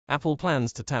Apple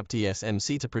plans to tap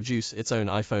TSMC to produce its own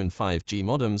iPhone 5G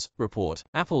modems, report.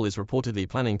 Apple is reportedly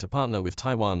planning to partner with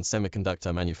Taiwan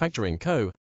Semiconductor Manufacturing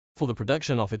Co. for the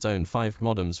production of its own 5G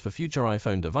modems for future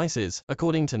iPhone devices.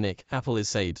 According to Nikkei, Apple is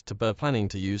said to be planning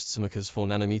to use TSMC's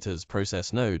 4nm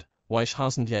process node, which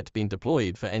hasn't yet been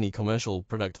deployed for any commercial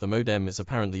product. The modem is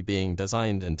apparently being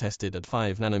designed and tested at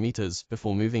 5nm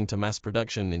before moving to mass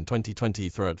production in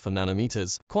 2023 at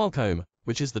 4nm. Qualcomm,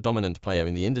 which is the dominant player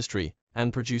in the industry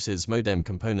and produces modem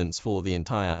components for the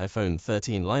entire iPhone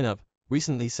 13 lineup,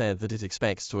 recently said that it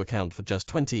expects to account for just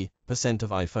 20% of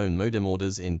iPhone modem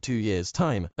orders in 2 years'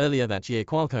 time. Earlier that year,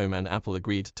 Qualcomm and Apple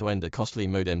agreed to end a costly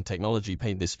modem technology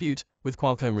patent dispute, with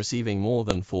Qualcomm receiving more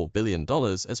than $4 billion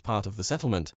as part of the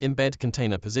settlement. Embed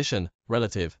container position,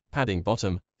 relative, padding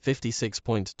bottom,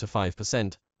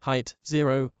 56.25%, height,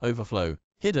 0, overflow,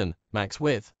 hidden, max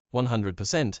width,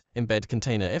 100%, embed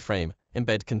container iframe,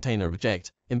 embed container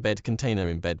reject, embed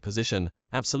container embed position,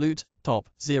 absolute, top,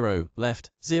 0, left,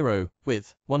 0,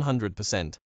 width,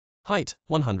 100%, height,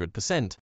 100%.